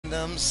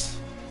randoms.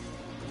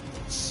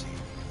 Let's see.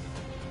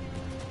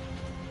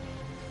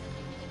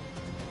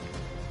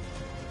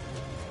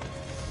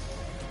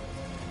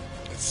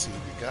 Let's see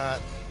what we got.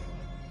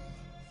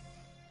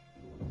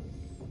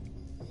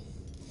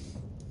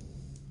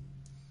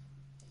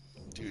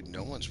 Dude,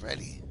 no one's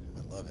ready.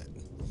 I love it.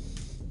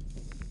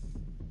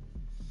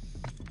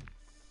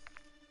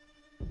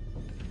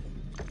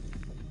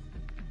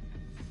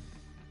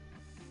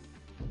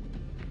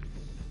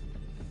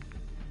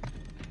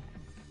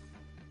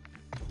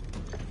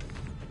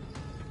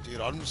 Dude,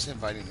 I'm just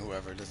inviting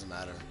whoever, it doesn't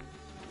matter.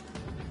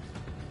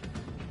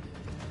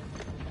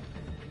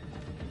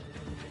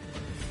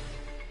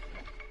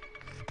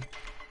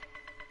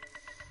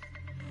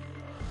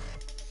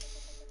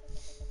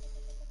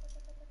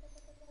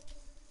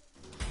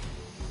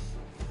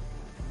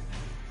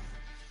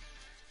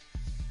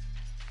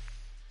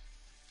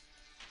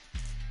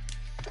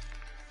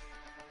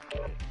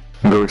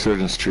 The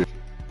Resurgence tree.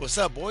 What's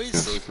up, boys?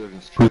 The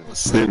Resurgence tree.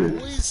 What's up,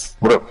 boys?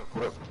 What up?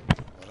 What up?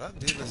 What up,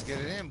 dude? Let's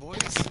get it in, boys.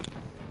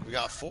 We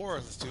got 4.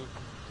 Let's do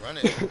run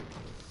it.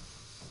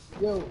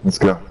 Yo. Let's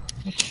go.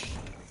 Let's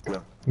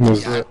go.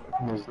 Yeah,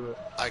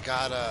 I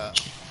got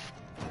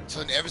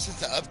so ever since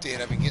the update,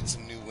 I've been getting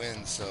some new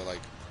wins. So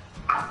like,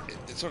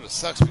 it sort of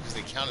sucks because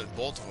they counted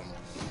both of them.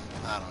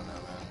 I don't know,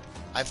 man.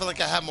 I feel like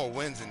I have more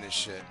wins in this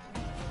shit.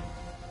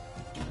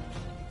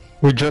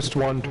 We just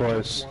won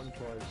twice.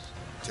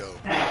 Dope.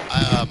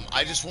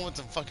 I just went with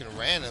the fucking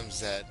randoms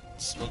that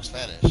spoke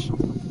Spanish,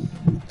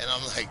 and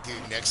I'm like, dude,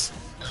 next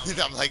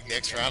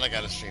round I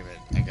gotta stream it.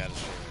 I gotta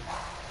stream it.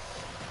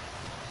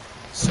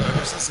 So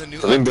ever since the new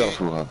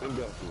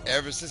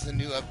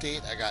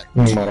update, I got 2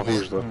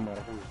 wins.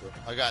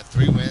 I got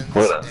 3 wins,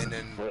 and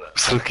then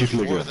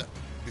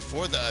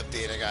before the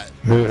update, I got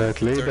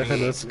 38.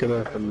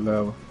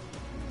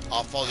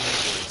 I'll follow you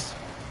boys.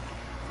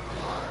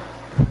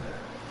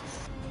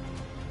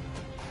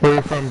 Where are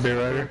you from, B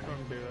Rider?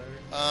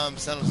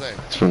 San Jose.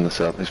 He's from the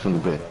south. He's from the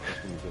Bay.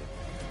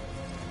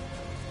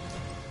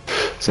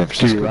 San Do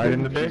Francisco. you ride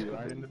in the Bay?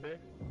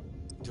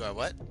 Do I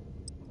what?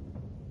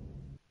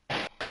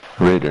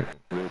 Raider.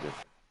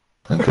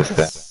 And this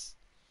that.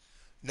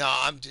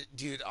 No,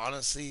 dude,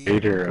 honestly.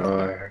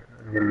 Raider,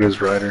 it is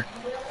Rider.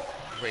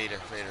 Raider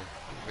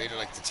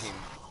like the team.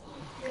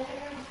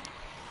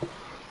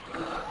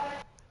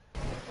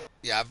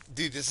 Yeah,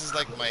 dude, this is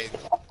like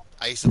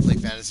I used to play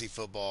fantasy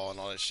football and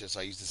all that shit, so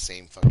I use the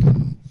same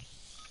fucking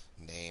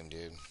name,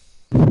 dude.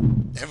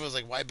 Everyone's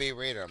like, why Bay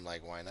Raider? I'm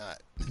like, why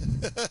not?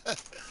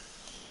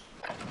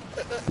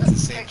 It's the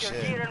same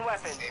shit.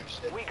 Same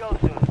shit. We go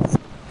soon.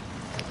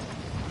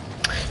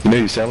 You know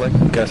you sound like?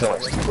 You guys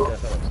sound like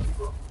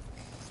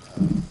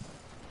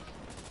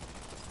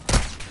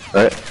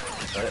Alright.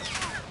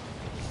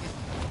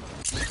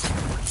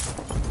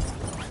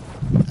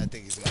 I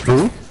think he's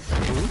Who?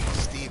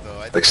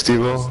 Steve-O. Like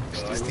Steve-O?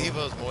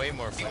 Steve-O's way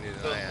more funny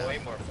than I am.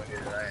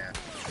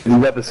 You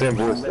got the same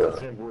voice though.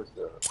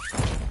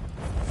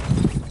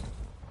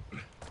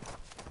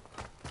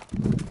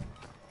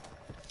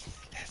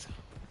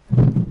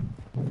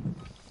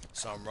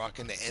 So I'm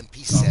rocking the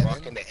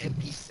MP7 and the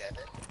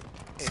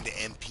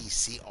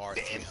MPCR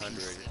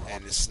 300,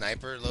 and the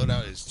sniper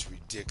loadout is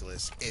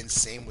ridiculous. And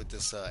same with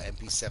this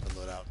MP7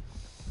 loadout.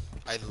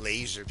 I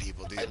laser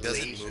people, dude. It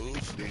doesn't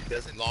move.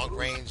 Long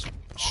range,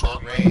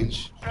 short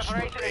range,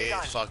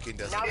 it fucking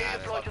doesn't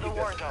matter.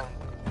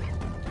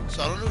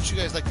 So I don't know what you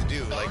guys like to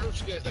do. Like, you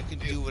can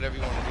do whatever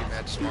you want to do,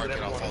 man. Just mark it,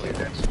 I'll follow you.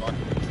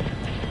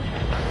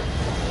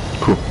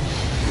 Cool.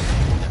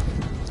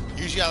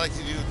 Usually I like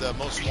to do the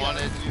most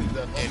wanted and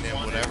then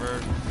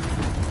whatever,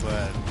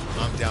 but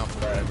I'm down for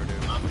whatever,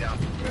 dude.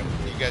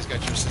 You guys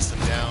got your system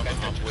down,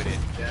 I'm with it.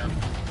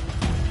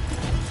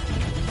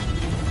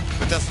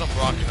 But that's what I'm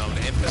rocking on,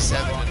 the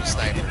MP7 and the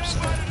sniper, so.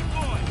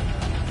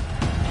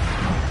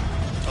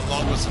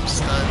 Along with some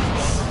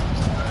stuns.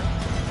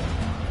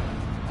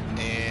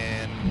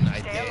 And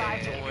I did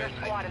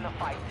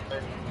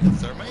the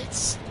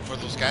thermites for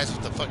those guys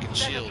with the fucking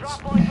shields.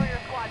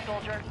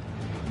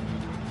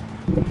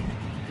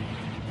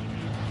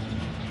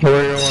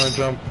 Where do you want to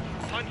jump?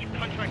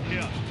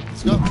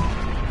 Let's go.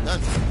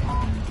 Done.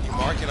 You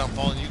mark it, I'm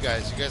following you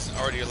guys. You guys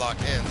already are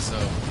locked in, so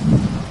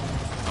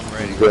I'm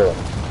ready.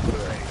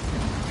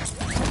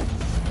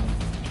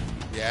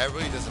 Yeah, it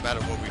really doesn't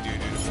matter what we do,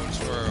 dude. Once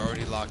we're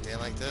already locked in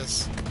like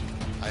this,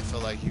 I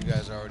feel like you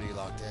guys are already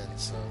locked in,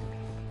 so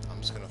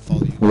I'm just gonna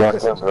follow you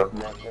guys.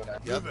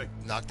 Yep,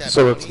 knock that.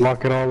 So let's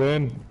lock it all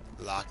in.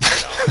 Lock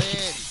it all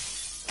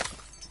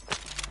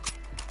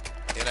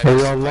in. Are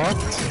you all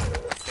locked?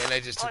 And I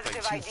just took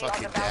like 2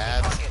 fucking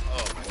dabs.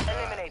 Oh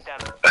my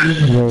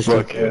god.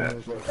 Fuck yeah.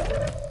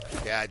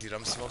 Yeah, dude,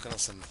 I'm smoking on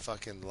some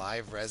fucking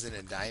live resin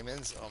and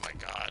diamonds. Oh my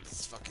god,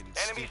 it's fucking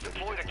Enemies stupid.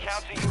 deployed a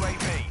counter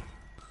UAV.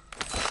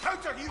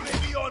 Counter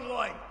UAV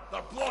online.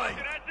 They're blind.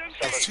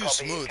 It's too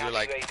smooth. You're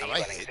like, am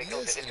I hitting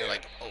this? And you're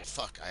like, oh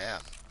fuck, I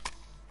am.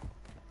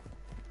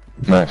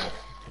 Nice.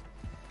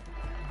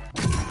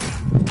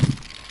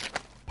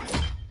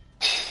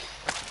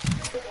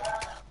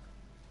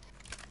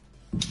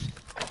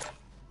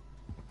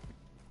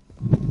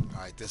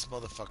 Alright, this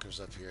motherfucker's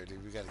up here,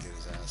 dude. We gotta get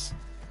his ass.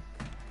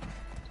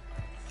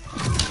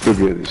 Go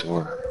get these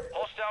more.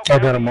 Hostile I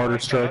got a counter mortar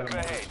UAV strike.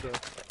 overhead.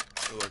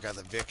 Ooh, I got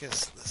the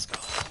Vicus. Let's go.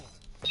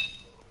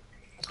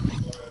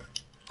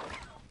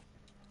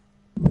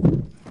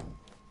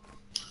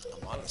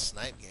 I'm on a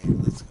snipe game.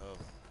 Let's go.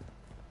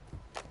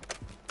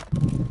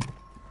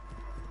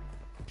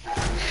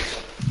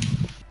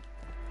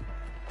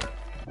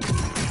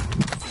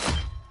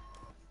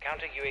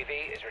 Counter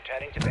UAV is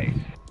returning to base.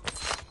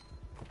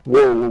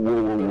 Whoa, whoa,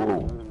 whoa, whoa,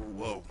 whoa.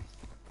 Whoa.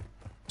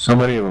 So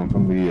many of them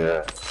from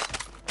the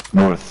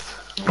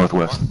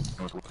northwest.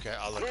 Okay,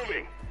 I'll look.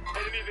 Moving.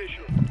 Enemy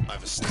visual. I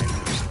have a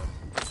sniper, so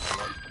I'll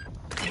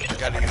look. I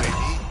got a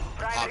UAV.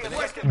 I'm popping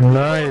it.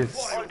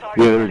 Nice.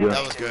 Yeah, there we go.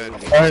 That was good.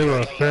 I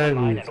will thank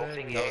you.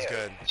 That was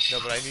good. No,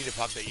 but I need to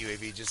pop that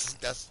UAV. Just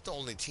that's the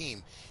only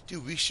team.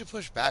 Dude, we should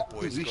push back,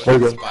 boys. Go to Okay.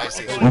 this buy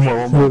station. One more,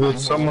 one more. Yeah,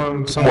 there's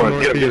someone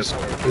northeast.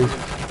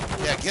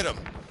 Yeah, get him.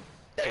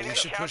 We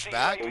should push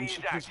back and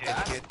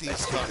get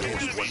these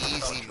fuckers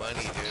easy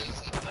money, dude.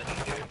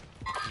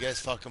 You guys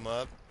fuck them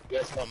up.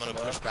 I'm gonna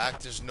push back.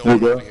 There's no There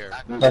you one go. over here.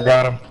 I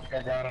got him.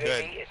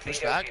 Good. Push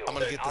back. I'm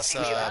gonna get this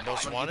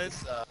most wanted,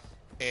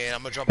 and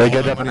I'm gonna drop Hey, all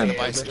get my up money in at the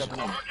buy there.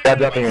 station. Got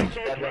dropping in.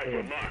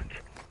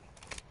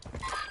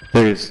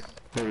 There he is.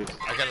 There he is.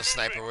 I got a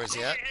sniper. Where's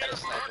he at?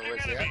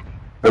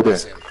 Right there.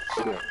 See him.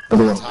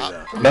 Another one.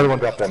 Top. Another one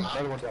dropped in.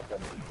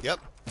 Yep.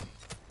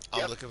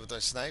 I'm looking with our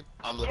snipe.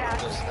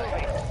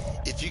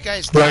 If you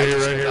guys Right die, here,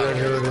 just right here, down right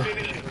here, here.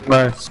 right here.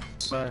 Nice.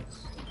 Nice.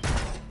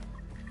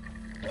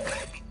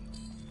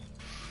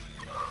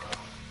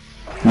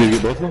 You need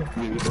to get both of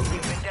them? You've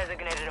been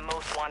designated a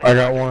most wanted. I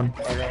got one.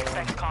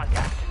 Expect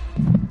contact.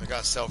 I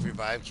got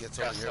self-revive kits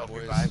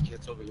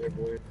over here,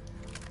 boys.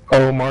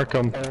 Oh, mark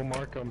him. Oh,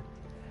 mark him.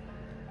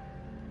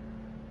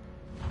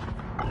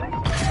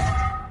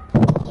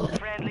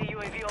 Friendly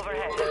UAV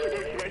overhead.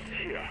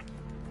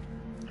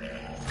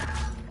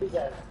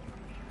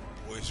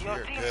 Boys, we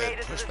are good.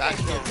 Push back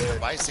here to the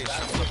buy station.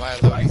 I'm gonna buy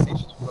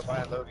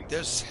a loading.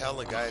 There's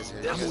hella guys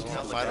here. You guys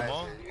wanna fight them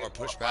all? Or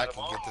push back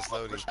and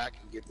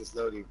get this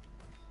loading?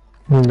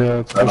 Yeah,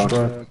 it's push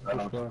back.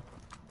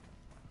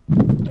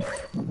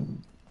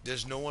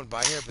 There's no one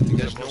by here, but they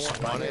got a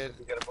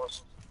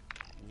most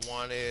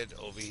wanted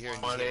over here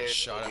and he's getting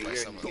shot at by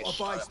someone. Got a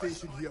buy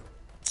station here.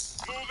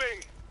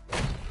 Moving.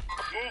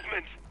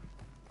 Movement.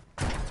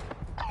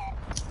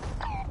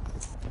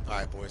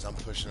 Alright, boys, I'm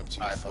pushing up to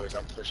you.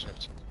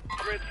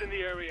 Threats in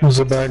the area. There's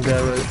a bad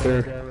guy right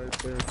there. I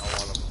want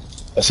him.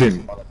 I see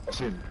him.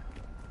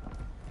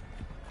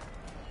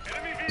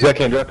 Zach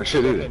can't drop a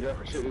shit either.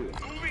 Moving.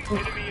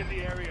 Enemy in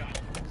the area.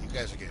 You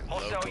guys are getting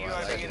Hostile local. I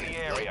like UAV in the it.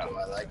 area.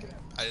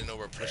 I didn't know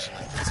we're pushing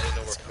like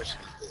this.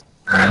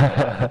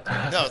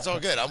 No, it's all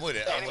good. I'm with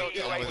it. I'm with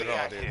it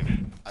all,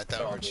 dude. I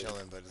thought we were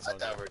chilling, but it's all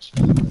good.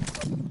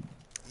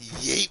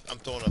 Yeep! I'm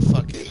throwing a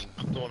fucking.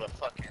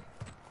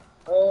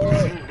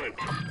 Enemy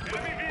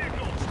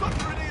vehicle. Stop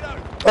grenade out.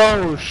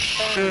 Oh,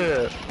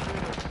 shit.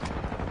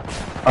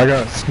 I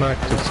got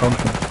smacked or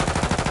something.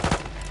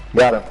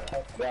 Got him.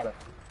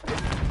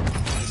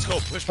 Let's go.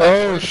 Push back.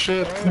 Oh, boys.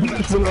 shit.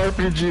 It's an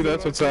RPG.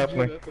 That's what's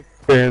happening.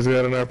 Yeah, he's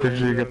got an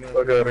RPG. Get the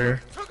fuck out of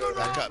here.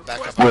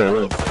 Back up.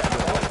 Where?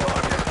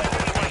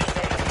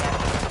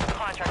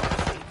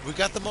 Contract. We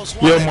got the most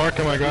Yo, wanted. mark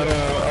him. I got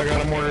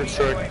a mortar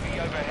strike. I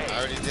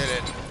already did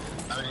it.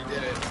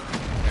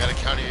 I got a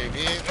counter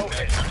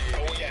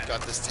UAV.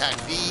 Got this TAC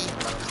V.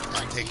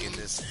 I'm taking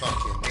this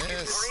fucking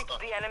this. Reach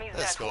the enemy's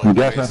Let's go. You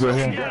got boys. that right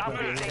here?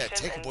 Yeah,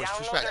 take it, boys.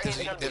 Push back.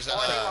 There's a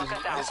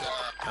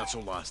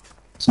Council lost.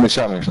 Somebody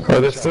shot me. Are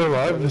they still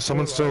alive? Is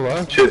someone still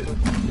alive? Shit. I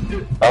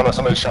don't know,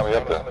 somebody shot me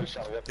up there.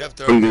 Yep,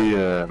 they're From over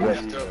here. the,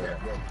 west.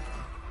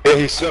 Yeah,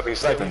 he's up, he's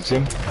sniping, see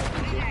him?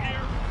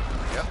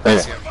 Yep, Hey. I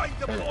see him. Fight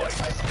the boys.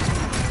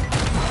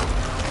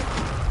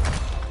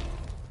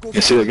 You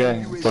see that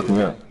guy? Fucking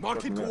me up.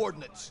 Marking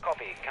coordinates.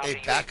 Copy.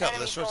 Hey, back up.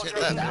 Let's rotate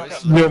left,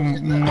 boys. Yo,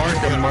 mark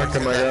him. I We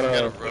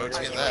gotta got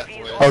rotate left,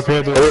 boys.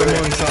 Okay,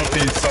 there's one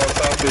southeast,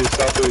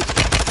 southeast.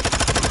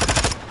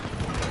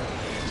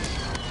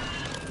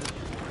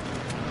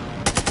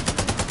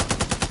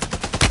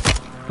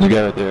 You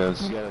got it there.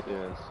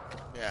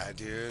 Yeah,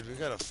 dude. We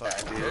gotta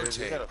fucking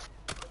rotate. I'm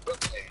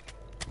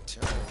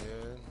telling you,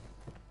 dude.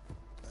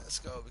 Let's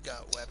go. We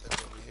got weapons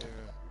over here.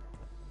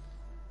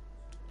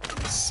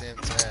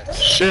 Simtex.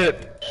 Shit.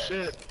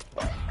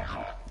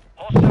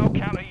 Hostile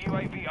counter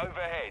UAV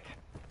overhead.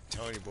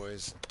 Telling you,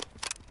 boys.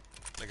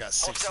 I got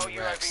Hostile 16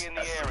 racks. UAV in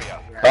the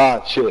area.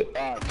 Ah, shit.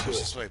 Push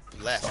this way.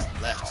 Left.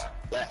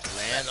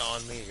 Land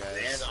on me,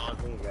 guys.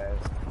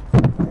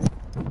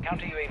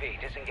 Counter UAV,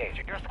 disengage.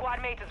 Your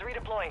squad mate is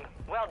redeploying.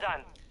 Well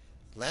done.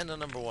 Land on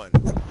number one.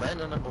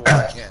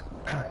 I can.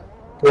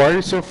 Why are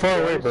you so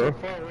far away, bro?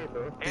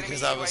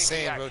 Because Enemy I was UAV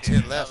saying active.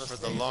 rotate left for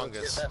the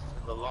longest.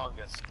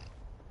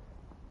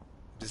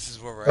 This is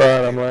where we're Alright,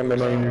 at. I'm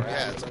landing on you.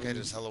 Yeah, it's okay.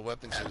 There's hella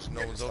weapons. There's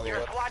no one's over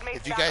here.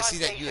 If you guys see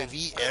that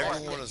UAV,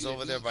 everyone is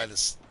over there by the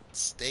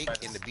stake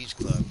in the beach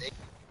club.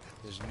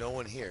 There's no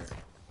one here.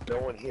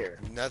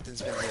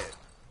 Nothing's been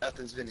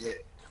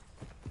hit.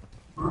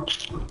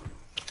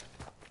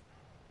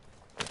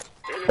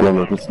 Hello,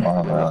 look, it's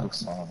on,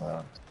 Gas is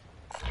inbound.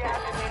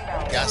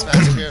 Gas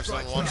mask here if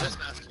someone wants it.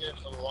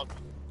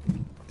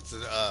 It's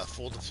a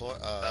full deploy,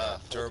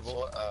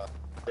 durable.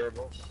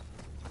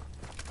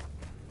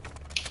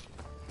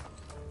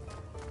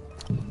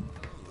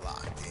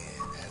 Locked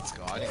in. Let's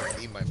go. I didn't even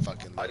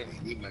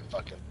need my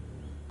fucking.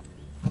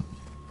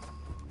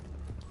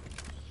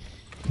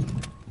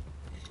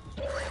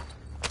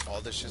 All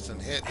this shit's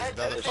unhit. There's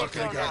another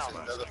fucking gas.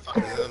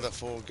 There's another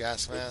full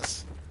gas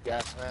mask.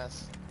 Yep.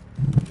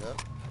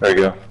 There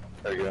you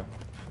go.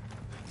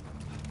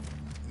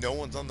 No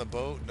one's on the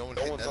boat. No one's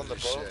on the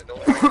shit.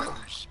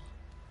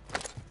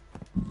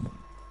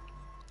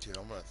 Dude,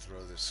 I'm gonna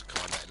throw this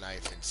combat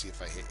knife and see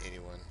if I hit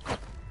anyone.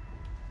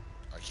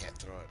 I can't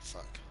throw it.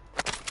 Fuck.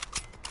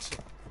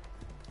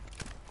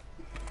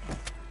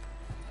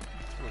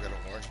 We got an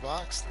orange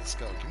box. Let's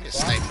go. Give me a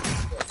sniper.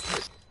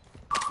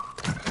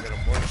 I got a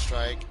mortar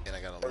strike and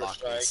I got a lock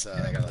this.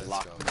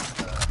 Let's go.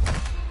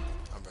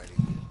 I'm ready.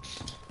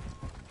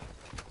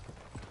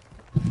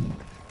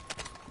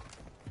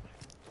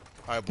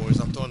 Alright, boys.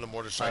 I'm throwing the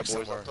mortar strike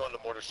somewhere.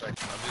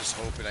 I'm just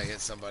hoping I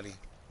hit somebody.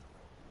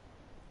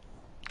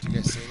 Do you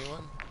guys see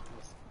anyone?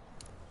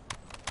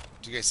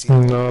 Do you guys see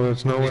anyone? No,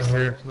 there's no one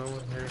here. Good.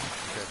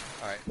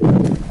 Alright.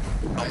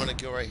 I'm gonna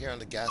go right here on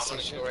the gas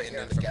station, and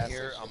then from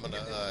here, I'm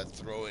gonna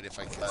throw it if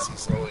I can see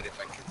someone.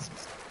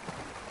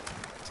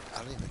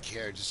 I don't even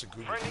care, just a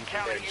group of Friendly people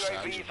counter there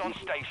shouting. UAV is on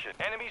station.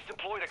 Enemies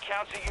deployed a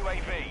counter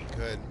UAV.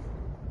 Good.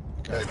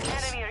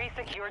 Enemy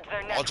resecured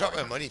their network. I'll drop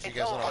my money if you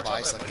guys wanna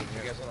buy something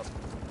here.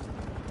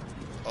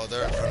 Oh,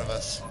 they're in front of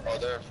us.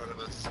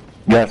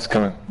 Gas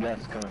coming.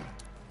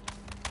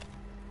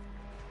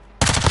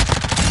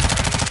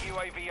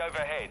 UAV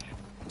overhead.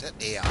 Is that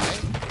AI?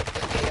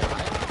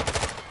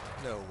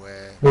 No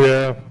way.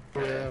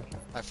 Yeah.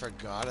 I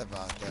forgot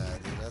about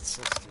that, dude. That's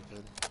so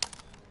stupid.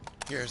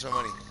 Here's my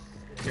money.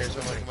 Here's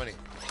my money.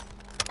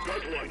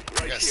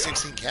 I got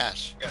 16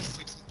 cash.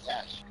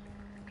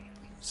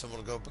 Someone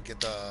will go get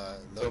the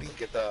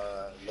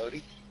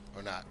Lodi?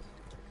 Or not?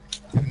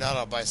 If not,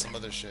 I'll buy some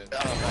other shit.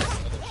 I'm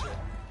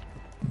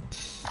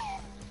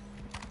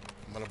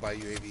gonna buy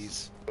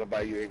UAVs.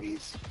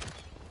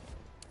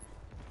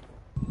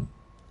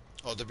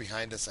 Oh, they're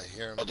behind us. I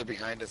hear them.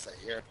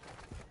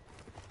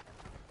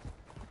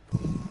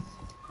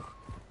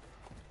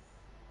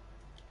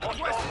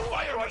 Hostile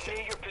Fire right mission.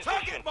 near your position.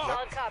 Target mark.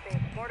 Solid copy.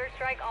 Mortar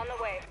strike on the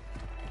way.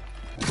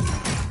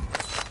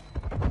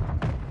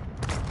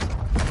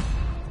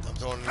 I'm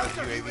throwing another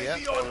Counter UAV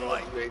UAV up.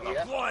 online.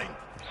 Deploying.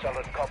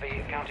 Solid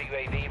copy. Counter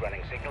UAV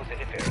running signals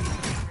interference.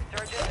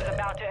 Resurgence is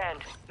about to end.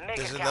 Make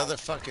There's it another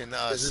count. fucking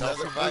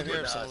self-revive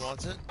here if someone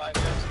wants it.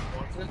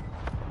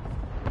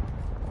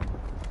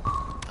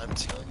 I'm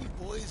telling you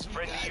boys, we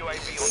Friendly got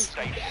UAV this. on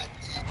station.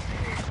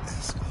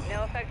 Let's go.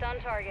 No effect on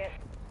target.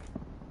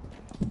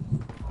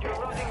 You're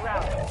losing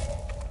round.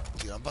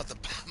 Dude, I'm about to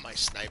pop my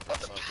sniper.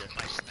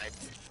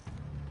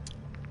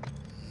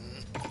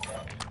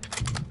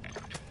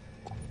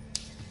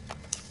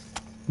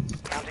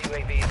 Counter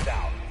UAV is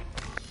down.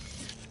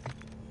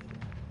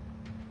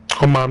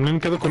 هم عاملين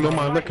كده كلهم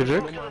عندك يا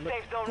جاك؟ To the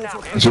safe zone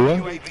now. جوا؟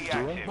 UAV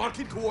active.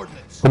 Marking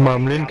coordinates. هم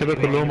عاملين كده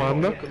كلهم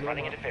عندك؟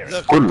 Running interference.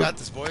 Look, we got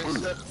this, boys.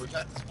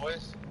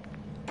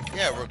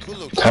 Yeah, we're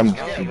cool.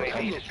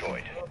 UAV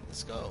destroyed.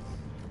 Let's go.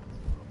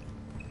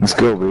 Let's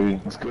go, baby.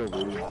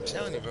 I'm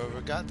telling you, bro,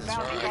 we got this,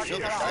 bro. I feel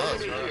the flow,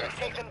 bro.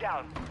 Take them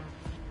down.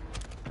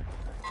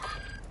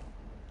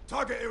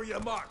 Target area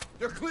marked.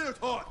 They're cleared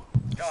hot.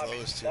 Flow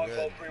is too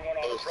good. 31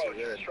 on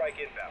approach. Strike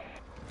inbound.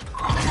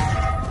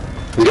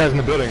 This guy's in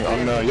the building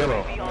on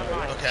yellow. Be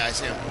online. Okay, I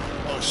see him.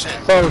 Oh shit.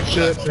 Oh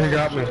shit, he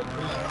got me.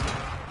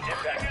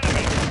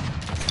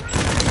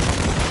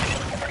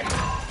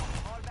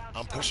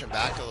 I'm pushing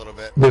back a little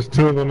bit. There's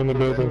two of them in the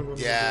building.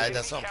 Yeah,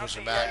 that's why I'm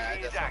pushing back.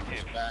 UAV is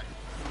active.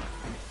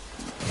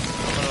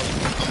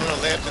 I'm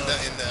gonna lay up in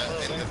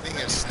the thing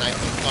and snipe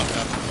the fuck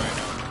up right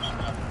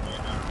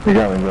now. You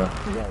got me, bro.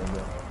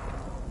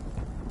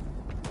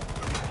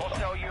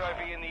 Hostile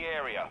UAV in the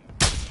area.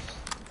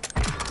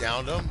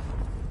 Downed him.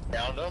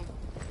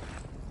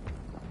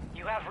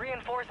 You have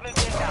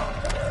reinforcements inbound.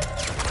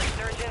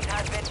 Resurgence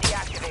has been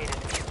deactivated.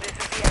 This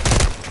is the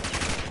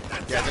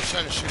end. Yeah, they're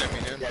trying to shoot at me,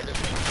 dude.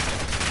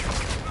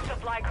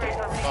 Supply crates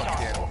are Fuck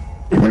restocked. yeah.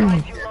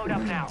 Advise you load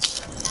up now.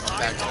 I'm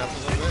backing up a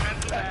little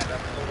bit.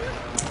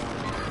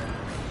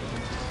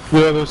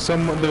 Yeah,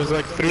 there's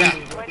like three.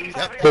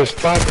 Yep. There's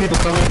 5 people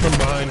coming from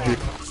behind you.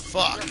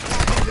 Fuck.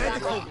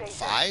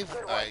 5?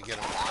 Alright, get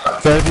him.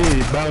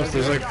 Freddy, bounce,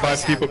 there's like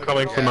 5 people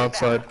coming from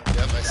outside.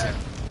 Yep, I see him.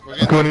 We're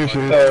getting 20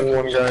 should have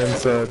one guy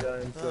inside.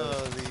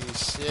 Holy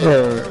shit. Oh.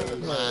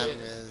 Mine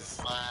is...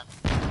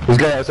 This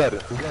guy outside.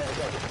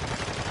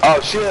 Oh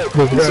shit!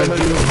 There's guys here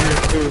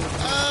too.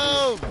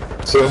 Oh!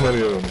 So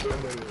many of them.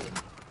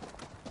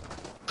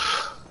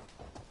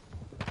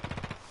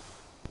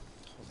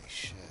 Holy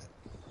shit.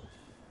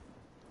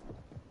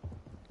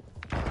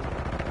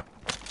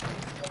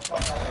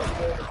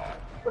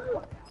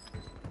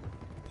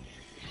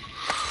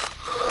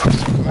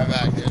 Coming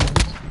back, dude.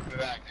 Coming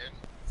back, dude.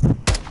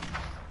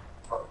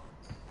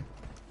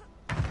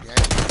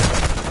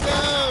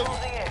 No!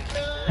 Closing in.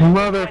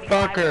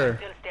 Motherfucker!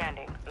 Still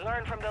standing.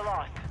 Learn from the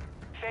loss.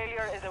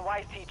 Failure is a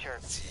wise teacher.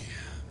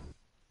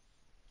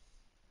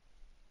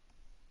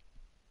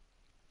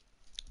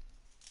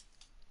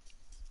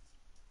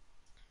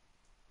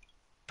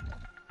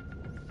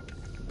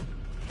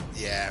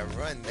 Yeah,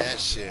 run that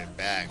shit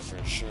back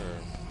for sure.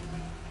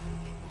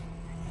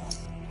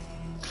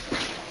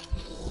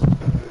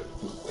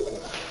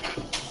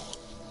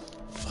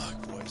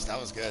 Fuck, boys, that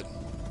was good.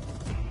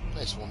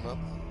 Nice warm up.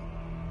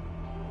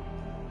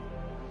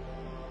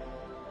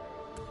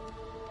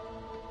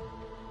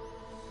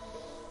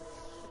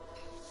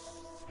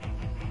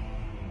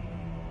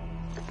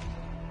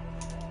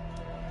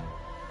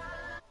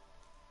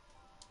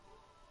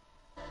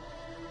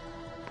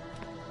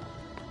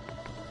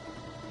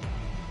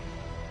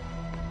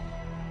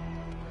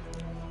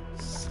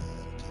 Some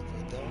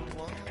people don't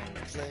want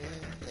to play,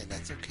 and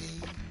that's okay.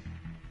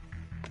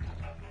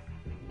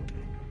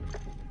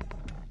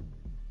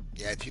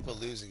 Yeah, people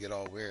lose and get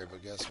all weird,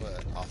 but guess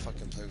what? I'll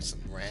fucking play with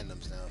some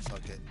randoms now.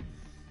 Fuck it.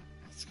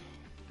 Let's go.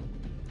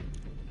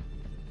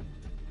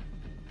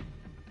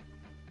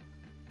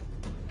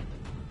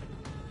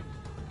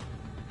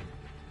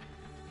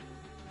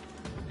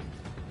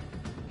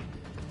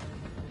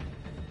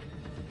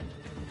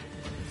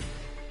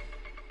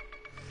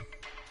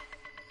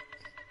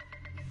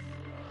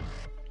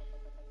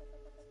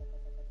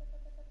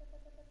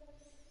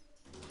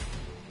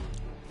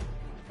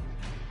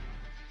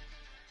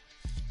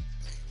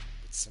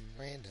 With some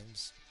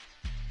randoms.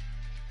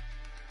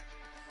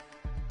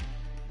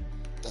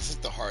 That's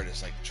like the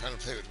hardest. Like trying to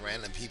play with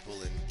random people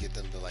and get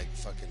them to like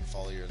fucking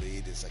follow your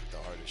lead is like the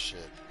hardest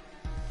shit.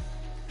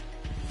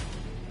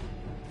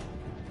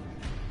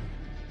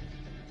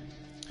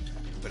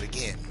 But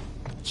again,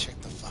 check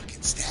the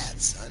fucking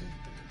stats, son.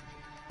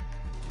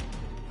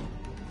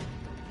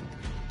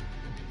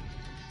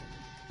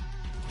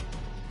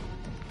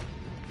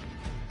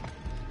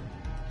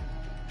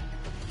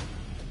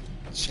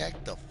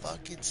 Check the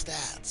fucking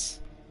stats.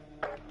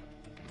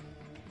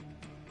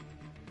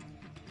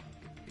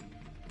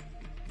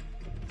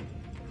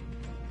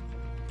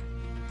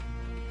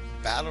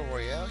 Battle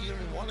Royale? You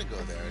don't even want to go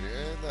there,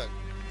 dude. Look.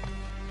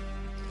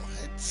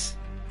 What?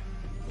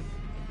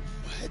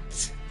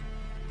 What?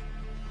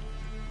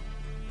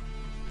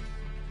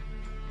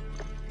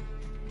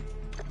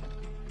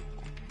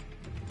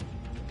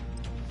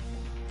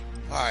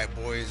 Alright,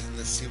 boys.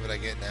 Let's see what I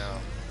get now.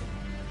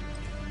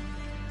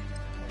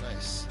 Oh,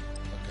 nice.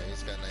 Okay,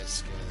 he's got nice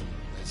skin.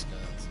 Nice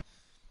guns.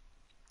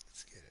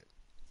 Let's get it.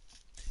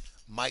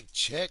 Mic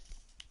check.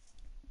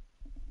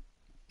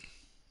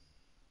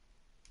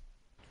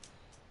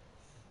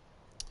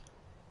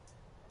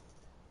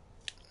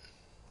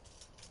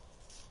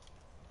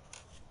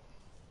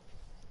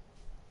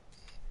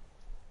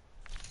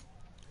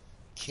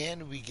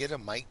 Can we get a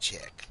mic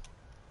check?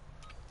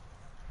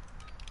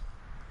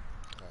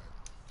 Alright.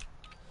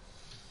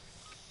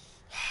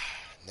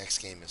 Next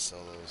game is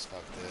solos.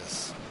 Fuck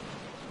this.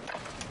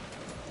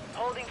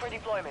 Holding for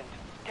deployment.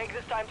 Take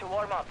this time to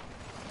warm up.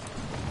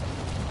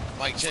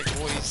 Mic check,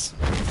 boys.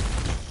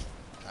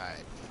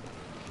 Alright.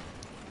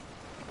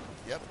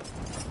 Yep.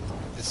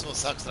 This one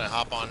sucks that I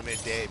hop on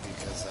midday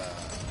because,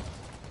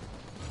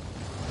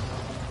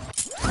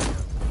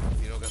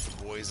 you don't got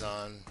the boys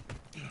on.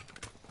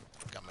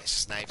 Got my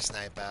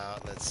snipe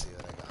out. Let's see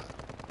what I got.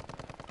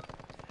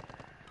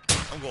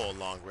 I'm going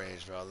long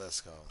range, bro.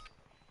 Let's go.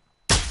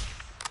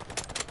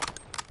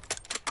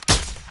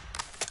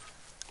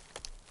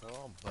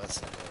 Oh, I'm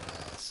busting their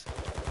ass.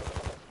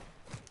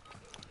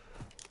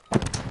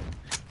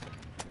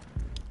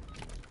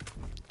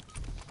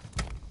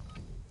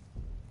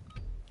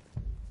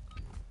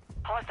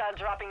 Hostiles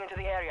dropping into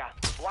the area.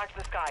 Watch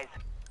the skies.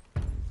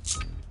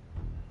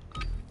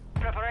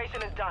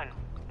 Preparation is done.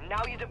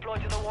 Now you deploy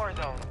to the war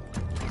zone.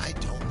 I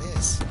don't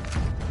miss.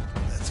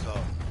 Let's go.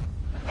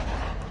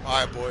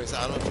 Alright, boys.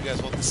 I don't know if you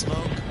guys want the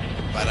smoke,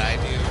 but I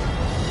do.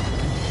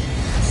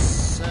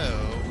 So,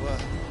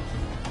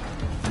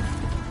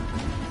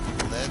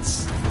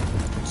 let's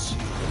do...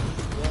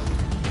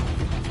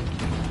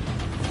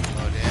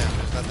 Oh, damn.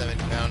 There's not that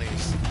many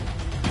bounties.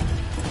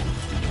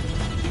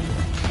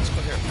 Let's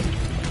go here.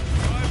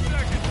 5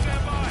 seconds,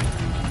 stand by.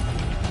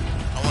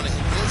 I want to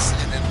hit this,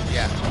 and then,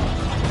 yeah.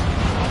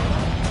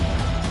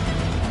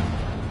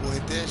 We'll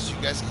hit this. You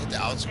guys can hit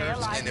the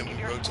outskirts, and then we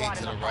rotate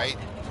to the right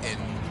and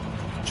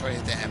try to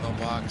hit the ammo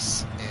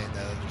box and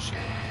that other shit.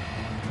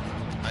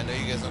 I know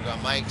you guys don't got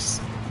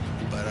mics,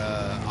 but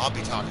I'll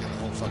be talking the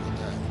whole fucking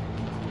time.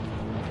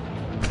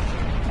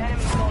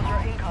 Enemy soldier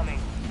incoming.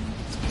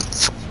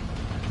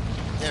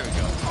 There we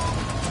go.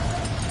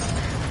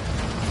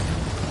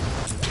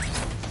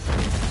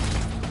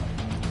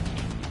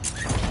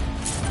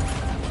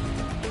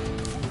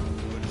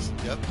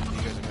 Yep,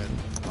 you guys are good.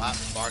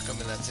 Mark them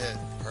and that's it.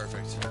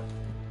 Perfect.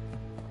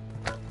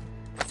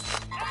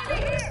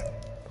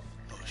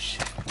 Oh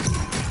shit.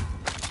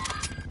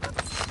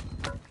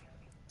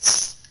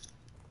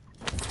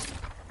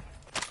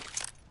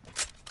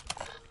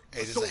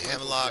 Hey, there's a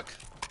hamlock.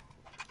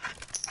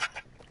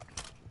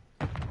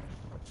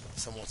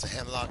 Someone wants a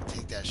hamlock.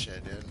 Take that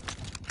shit, dude.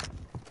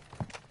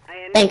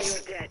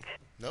 Thanks.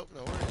 Nope,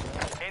 no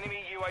worries.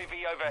 Enemy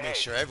UAV overhead. Make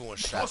sure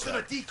everyone's strapped Tossing a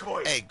up.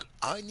 decoy. Hey,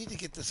 I need to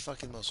get this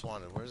fucking most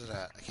wanted. Where's it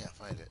at? I can't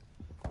find it.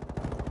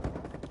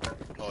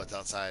 Oh, it's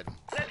outside.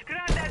 Let's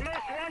grab that most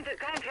wanted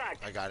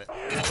contract. I got it.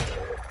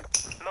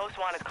 Most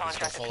wanted Let's go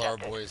contract follow our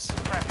accepted. boys.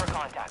 Prep for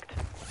contact.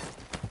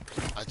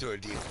 I threw a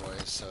decoy,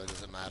 so it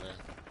doesn't matter.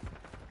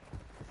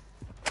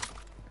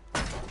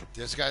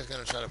 This guy's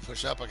gonna try to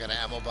push up. I got an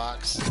ammo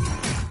box.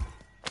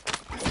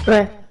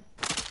 Where?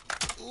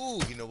 Ooh,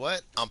 you know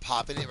what? I'm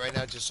popping it right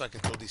now just so I can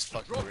throw these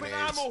fucking Dropping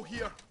grenades. ammo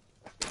here.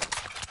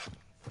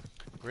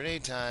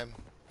 Grenade time.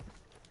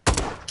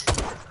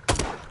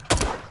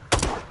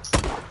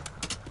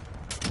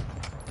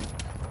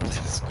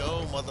 Let's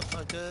go,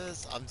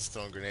 motherfuckers. I'm just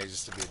throwing grenades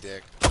just to be a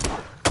dick.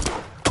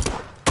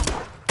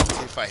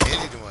 See if I hit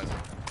anyone.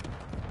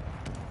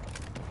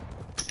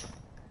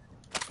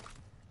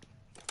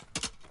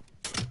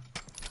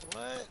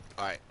 What?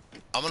 Alright.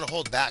 I'm gonna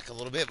hold back a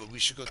little bit, but we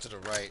should go to the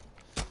right.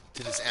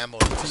 To this ammo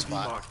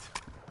spot. Marked.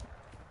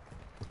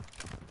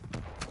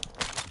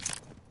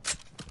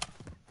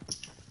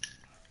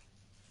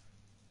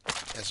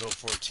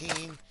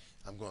 SO14.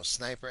 I'm going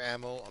sniper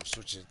ammo. I'm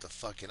switching to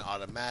fucking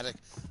automatic.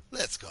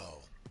 Let's go.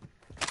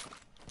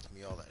 Give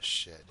me all that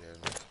shit, dude.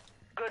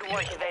 Good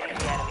work evading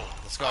the enemy.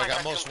 Let's go. I got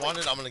Contact most complete.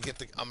 wanted. I'm gonna get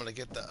the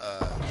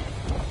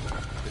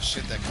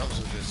shit that comes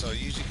with it. So it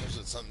usually comes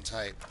with something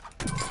type.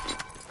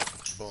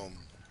 Boom.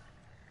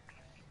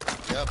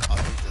 Yep, I'll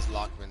take this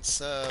Lockman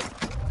sub.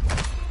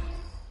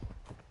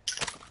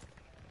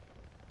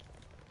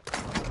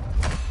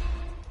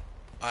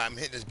 Alright, I'm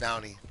hitting this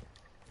bounty.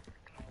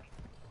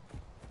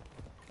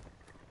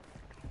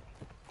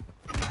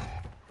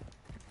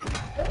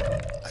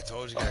 I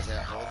told you guys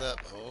that. Hold up,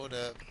 hold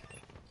up.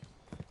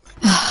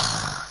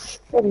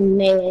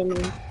 Man.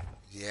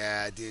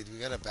 Yeah, dude, we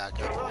gotta back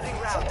You're up. losing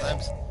ground.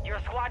 Sometimes. Your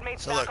squad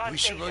mates So back look, on we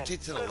should station.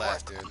 rotate to the Good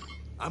left, work. dude.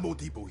 Ammo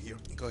depot here.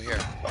 Go here.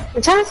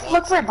 I'm trying to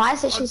look for a buy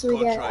station so we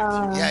get,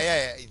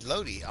 Yeah.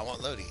 Lodi. I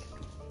want Lodi.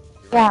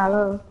 yeah,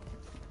 hello.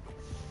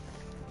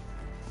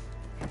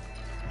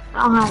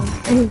 I don't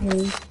have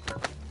anything.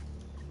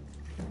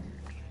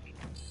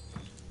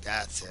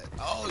 That's it.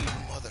 Oh, you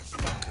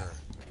motherfucker.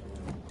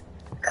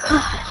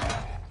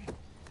 God.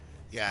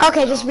 Yeah.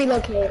 Okay, just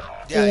relocate.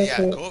 Yeah.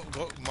 Relocate.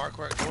 Go. Mark.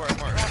 Go where I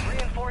mark. Have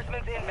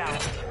reinforcements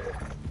inbound.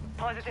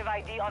 Positive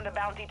ID on the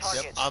bounty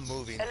target. Yep, I'm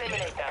moving.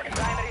 Eliminate them.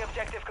 Primary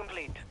objective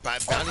complete.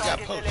 Bounty got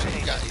poached.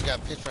 He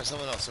got picked by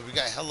someone else. So we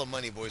got hella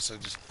money, boys. So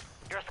just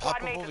Your pop squad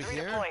up mate over is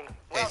here redeploying.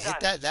 Well and hit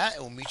done. that,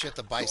 and we'll meet you at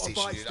the buy Got a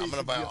station, buy dude. I'm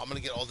station here. gonna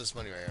get all this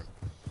money right here.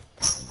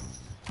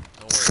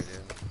 Don't worry,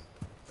 dude.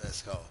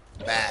 Let's go.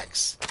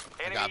 Bags.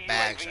 I got Enemy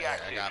bags UAV right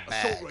here. I active. got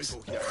Assault bags.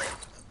 rifle here.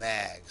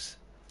 Bags.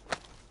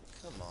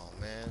 Come on,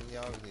 man.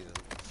 Y'all need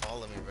to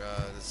follow me, bro.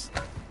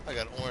 I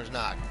got an orange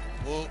knock.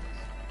 Whoop.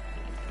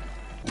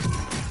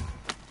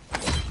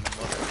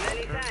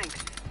 Many thanks.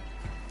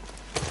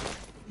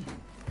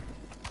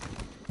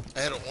 I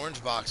had an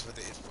orange box with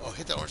it. Oh,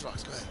 hit that orange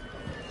box. Go ahead.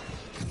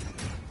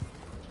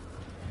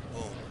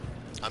 Boom.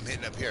 I'm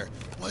hitting up here.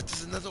 What?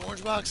 There's another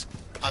orange box?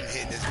 I'm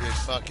hitting this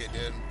bitch. Fuck it,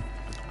 dude.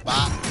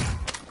 Bop.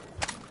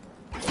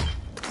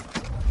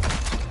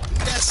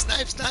 That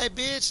snipe,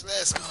 bitch.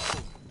 Let's go.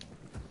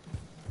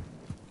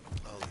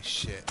 Holy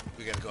shit.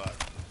 We gotta go out.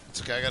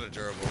 It's okay. I got a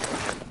durable.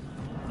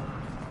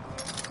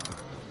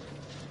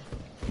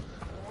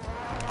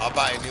 I'll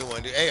buy a new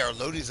one, dude. Hey, our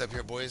Lodi's up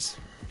here, boys.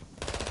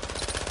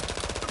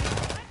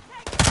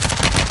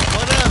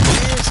 What up,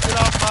 bitch? Get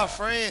off my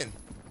friend.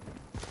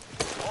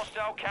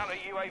 Hostile counter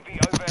UAV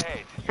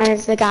overhead.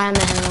 There's the guy on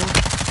the hill.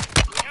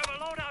 We have a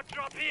loadout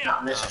drop here.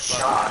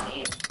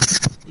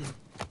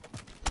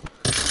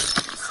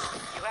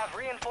 You have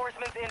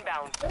reinforcements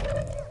inbound.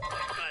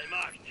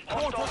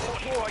 Hostile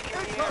force strike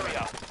in the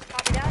area.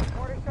 Copy that.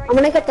 Mortar strike. I'm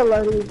gonna get the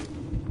loading.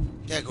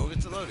 Yeah, go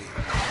get the Lodi.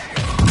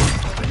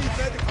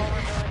 Vulnerability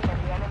in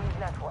the enemy's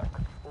network.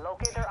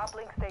 Locate their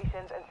uplink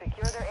stations and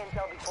secure their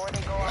intel before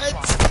they go What?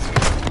 offline.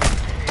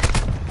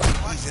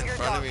 He's in Your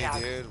front of me,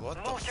 dog dude.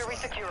 What the Move to fuck?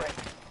 resecure it.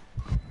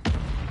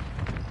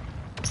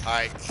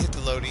 Alright, hit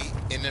the Lodi.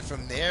 And then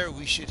from there,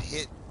 we should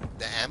hit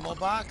the ammo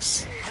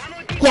box.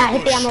 Yeah,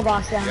 hit the ammo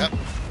box down. Yep.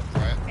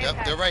 Right.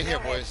 Yep, they're right here,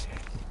 boys.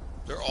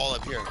 They're all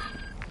up here.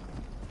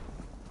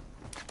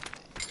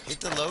 Hit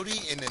the Lodi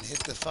and then hit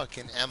the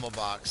fucking ammo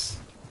box.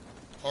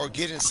 Or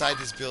get inside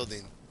this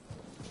building.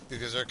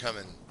 Because they're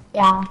coming.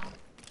 Yeah.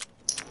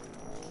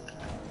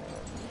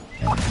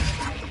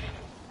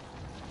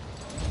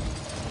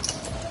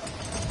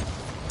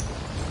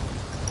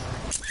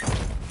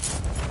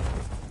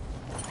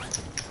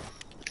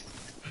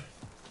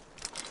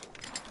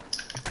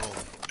 Boom.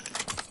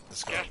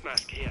 Let's go. Gas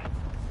mask here.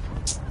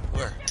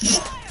 Where?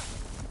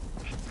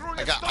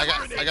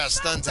 I got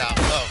stuns out.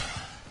 Oh.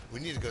 We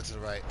need to go to the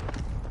right.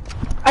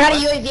 I got a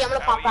UAV, I'm gonna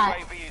Our pop that.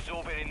 UAV is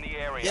orbiting the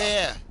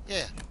area.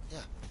 Yeah.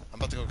 I'm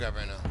about to go grab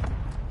right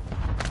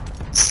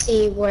now.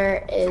 See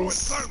where Throwing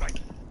is thermite.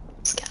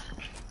 this guy.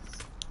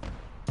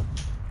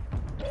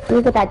 Let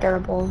me get that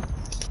durable.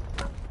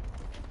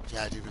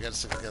 Yeah, dude, we gotta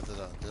stick together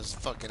though. There's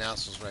fucking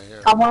assholes right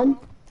here. Got one.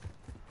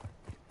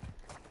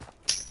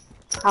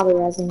 Probably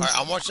resin. Alright,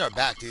 I'm watching our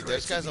back, dude.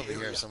 There's guys over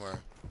here somewhere.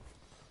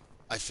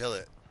 I feel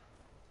it.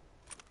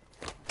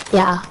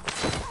 Yeah.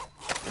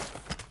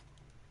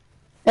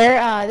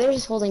 They're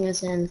just holding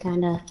us in,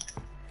 kinda.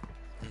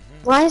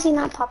 Why is he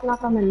not popping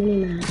up on the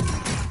mini-map?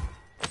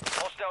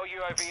 Hostile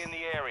UAV in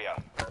the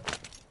area.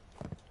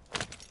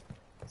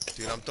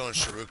 Dude, I'm throwing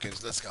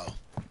shurikens. Let's go.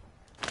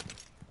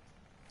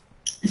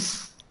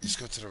 Just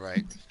go to the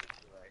right.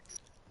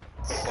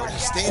 Or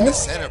just stay in the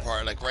center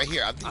part, like right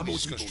here. I think we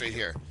just go straight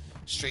here.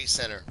 Straight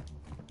center.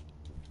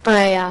 Oh,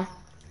 yeah.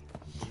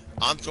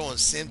 I'm throwing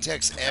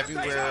Simtex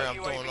everywhere. I'm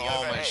throwing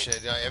all my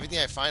shit. Everything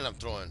I find, I'm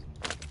throwing.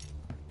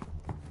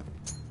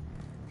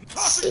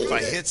 If I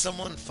hit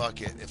someone,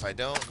 fuck it. If I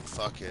don't,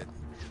 fuck it.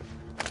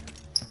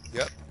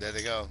 Yep, there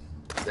they go.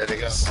 There they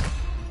go.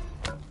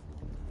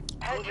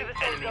 Head to the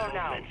safe zone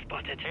now.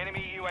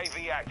 Enemy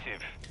UAV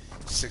active.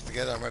 Stick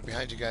together. I'm right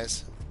behind you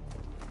guys.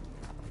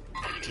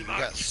 Dude, we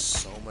got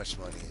so much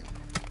money.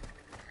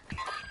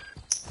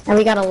 And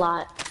we got a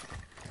lot.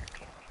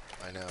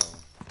 I know.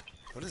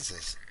 What is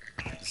this?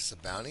 Is this a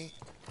bounty?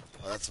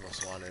 Oh, that's the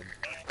most wanted.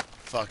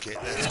 Fuck it.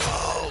 Let's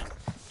go.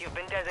 You've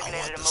been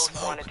designated a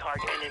most wanted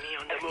target. Enemy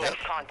on the move.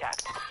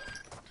 Contact.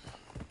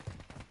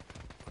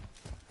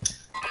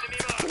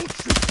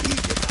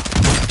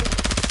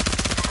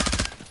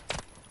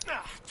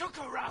 Took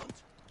a round.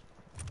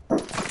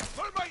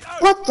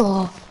 What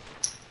the?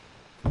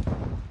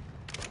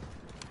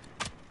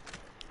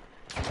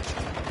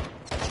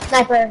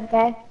 Sniper,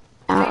 okay?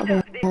 Out of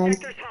This the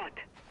sector's hot.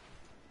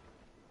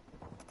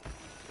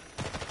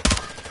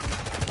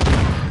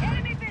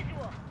 Enemy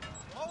visual.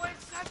 Always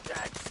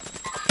subject.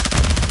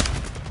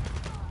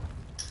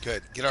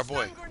 Good. Get our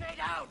boy. Grenade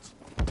out.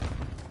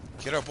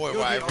 Get our boy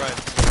while I run.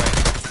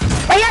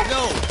 Right here!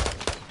 No!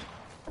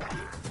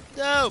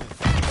 No!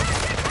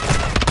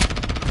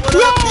 What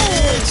up,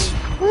 bitch?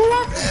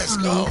 Let's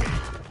go.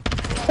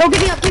 Oh,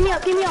 give me up, give me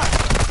up, give me up!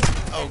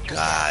 Oh,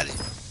 God.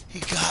 He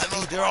got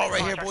me. They're all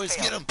right here, boys.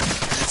 Get him.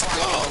 Let's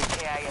go.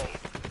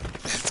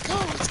 Let's go.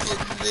 It's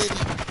getting litty.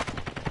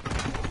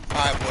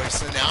 Alright, boys.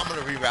 So now I'm going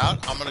to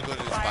reroute. I'm going to go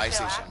to this buy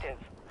station.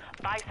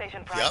 Buy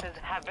station prices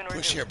have been reduced.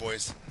 Push here,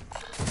 boys.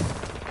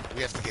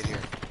 We have to get here.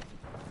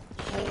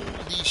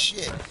 Holy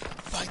shit.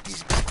 Fight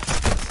these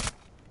bitches.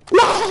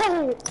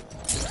 No!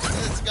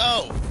 Let's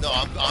go. No,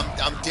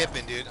 I'm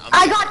dipping, dude.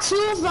 I got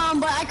two of them,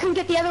 but I couldn't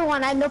get the other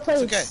one. I had no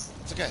place. It's okay.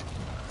 It's okay.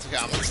 It's okay.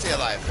 I'm going to stay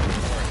alive.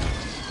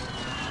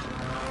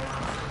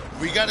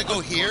 We gotta go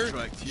here.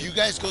 You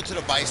guys go to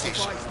the buy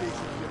station.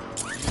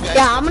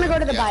 Yeah, I'm gonna go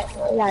to the buy.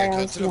 Yeah,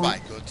 go to the buy.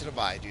 Go to the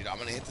buy, dude. I'm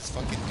gonna hit this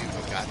fucking dude.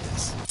 We got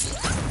this.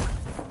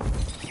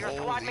 Your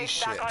squad Holy mates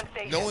shit. back on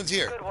station. No one's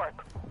here. Good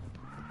work.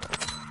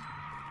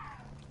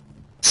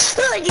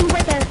 You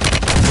right there.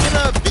 What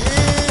up,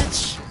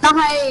 bitch?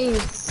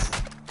 Nice.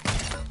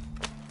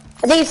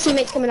 I think his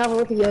teammate's coming over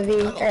with the UAV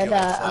or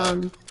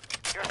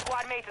Your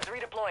squad mates is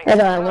redeploying. or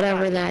the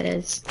whatever that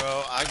is.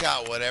 Bro, I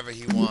got whatever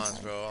he wants,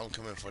 bro. I'm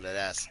coming for that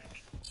ass.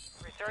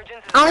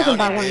 Resurgence is I only can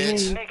Down buy one here, of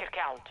bitch. him. Make it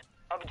count.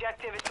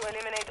 Objective is to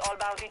eliminate all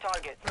bounty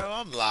targets. Bro,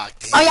 I'm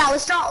locked in. Oh yeah,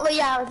 let's start.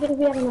 Yeah, let's see if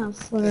we have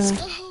enough. Let's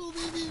go,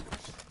 baby.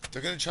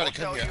 They're gonna try to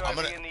come here. I'm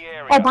gonna. UAV in the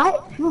area. Oh, buy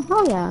it? Oh,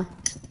 hell yeah.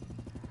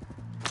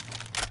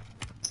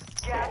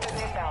 Gas is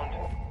inbound.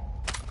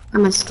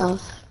 I'm my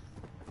stuff.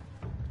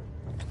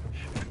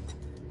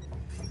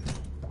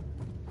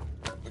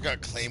 We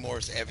got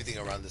claymores, everything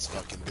around this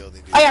fucking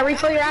building, dude. Oh yeah,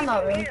 refill your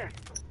ammo, bro. Here.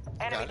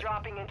 Enemy Got it.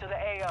 dropping into the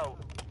AO.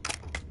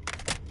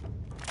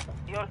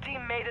 Your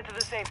team made it to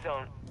the safe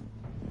zone.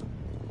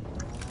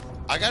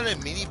 I got a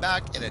mini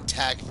back and a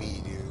tag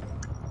V, dude.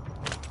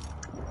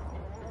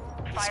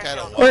 This Fire guy sale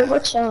don't We're, want we're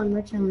chilling,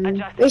 we're chilling.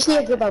 We just need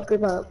to group up,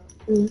 group up.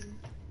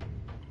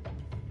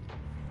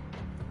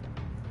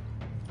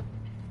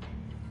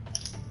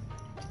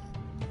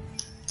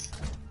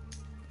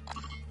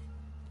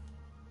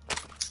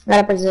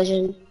 Got a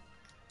position.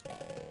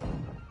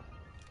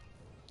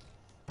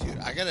 Dude,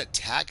 I got a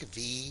TAC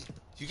V.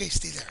 You guys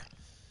stay there.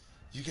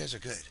 You guys are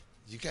good.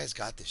 You guys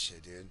got this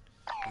shit, dude.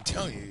 I'm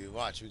telling you,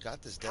 watch, we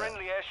got this done.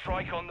 Friendly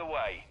airstrike on the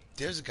way.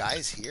 There's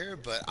guys here,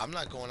 but I'm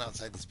not going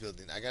outside this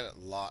building. I got it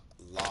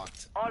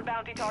locked. All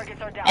bounty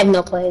targets are down. I have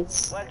no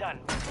plates. Well done.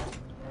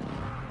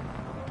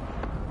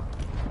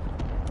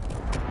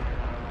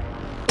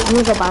 I'm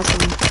gonna go buy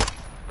some.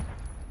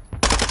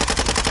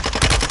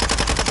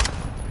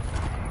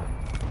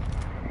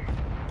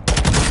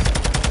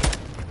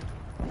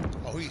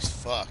 Oh, he's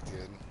fucked, dude.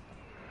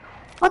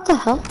 What the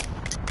hell?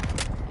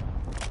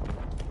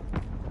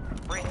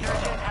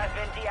 Resurgence has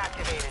been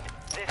deactivated.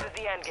 This is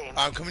the end game.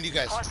 I'm coming to you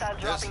guys. Hostiles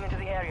Yes. dropping into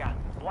the area.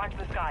 Watch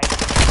the skies.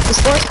 The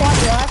score squad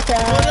left.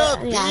 What up,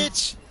 yeah.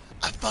 bitch?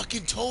 I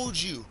fucking told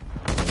you.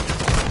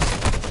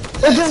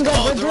 We're doing good.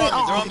 Oh, We're they're doing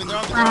on me. They're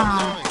on me. They're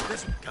on me.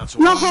 They're on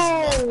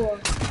me. No!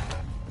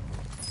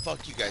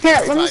 Fuck you guys. Here,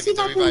 They're let me see reviving. if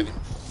I They're can-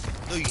 reviving.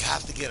 No, you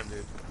have to get them,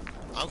 dude.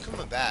 I'm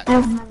coming back. I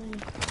don't have any.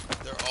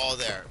 They're all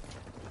there.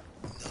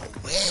 No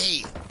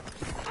way.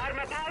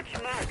 Armor pouch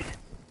marked.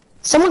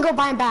 Someone go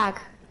buy him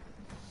back.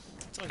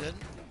 It's all good.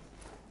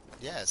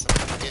 Yeah,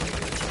 someone gave me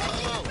the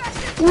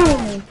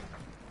Ooh.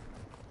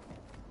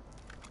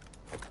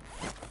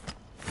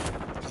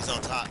 He's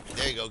on top.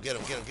 There you go. Get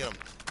him, get him, get him.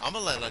 I'm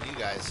gonna land on you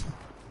guys.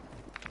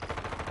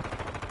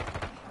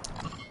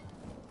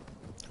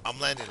 I'm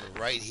landing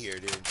right here,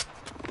 dude.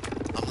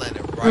 I'm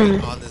landing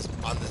right on this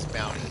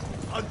bounty.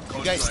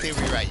 You guys stay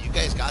where you're at. You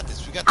guys got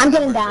this. We got the I'm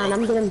getting numbers, down. bro.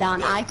 I'm getting down.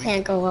 Bro, I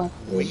can't go up.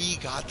 We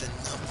got the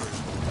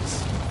numbers,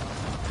 boys.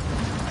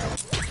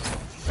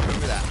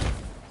 Remember that.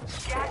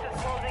 Gas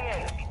is closing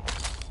in.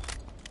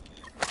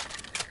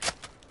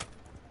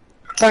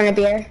 Throwing a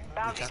beer.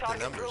 Bounty got the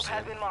target numbers, group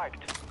has dude. been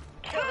marked.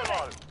 Kill them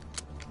all.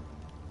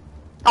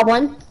 Got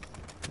one.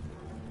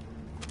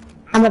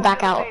 I'm gonna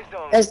back out.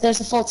 There's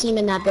a full team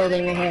in that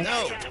building right here.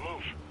 No.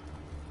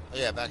 Oh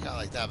yeah, back out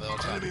like that, but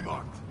watch out. Enemy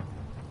marked.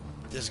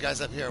 There's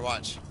guys up here.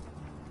 Watch.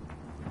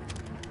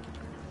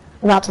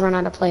 I'm about to run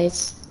out of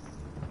plates.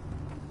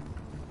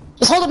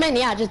 Just hold them in,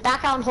 yeah. Just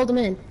back out and hold them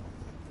in.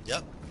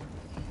 Yep.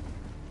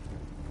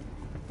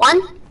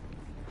 One.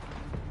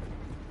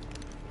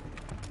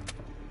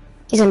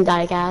 He's gonna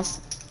die of gas.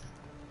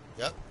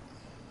 Yep.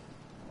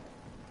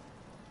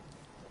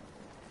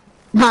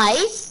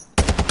 Nice.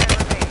 You're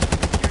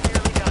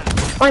nearly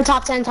done. We're in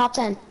top 10, top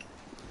 10.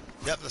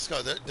 Yep. Let's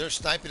go. They're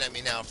sniping at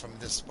me now from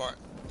this spot.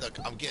 Look,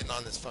 I'm getting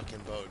on this fucking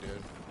boat, dude.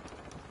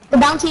 The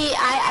bounty,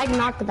 I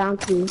knocked the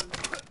bounty.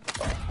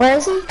 Where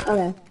is he?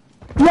 Okay.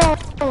 No!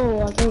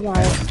 Okay, got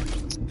it.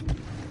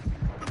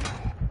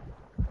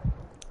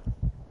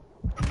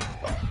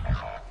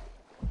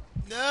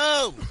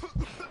 No.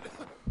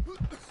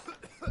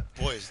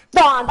 Boys,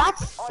 Dawn,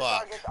 that's... All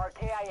fuck. targets are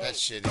KIA. That's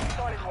shitty.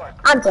 Solid work.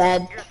 I'm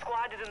dead. Your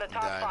squad is in the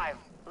top Died. 5.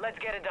 Let's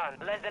get it done.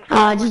 Less than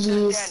Ah, 5%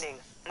 GGs. standing.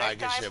 All right, Next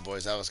good time, shit,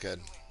 boys. That was good.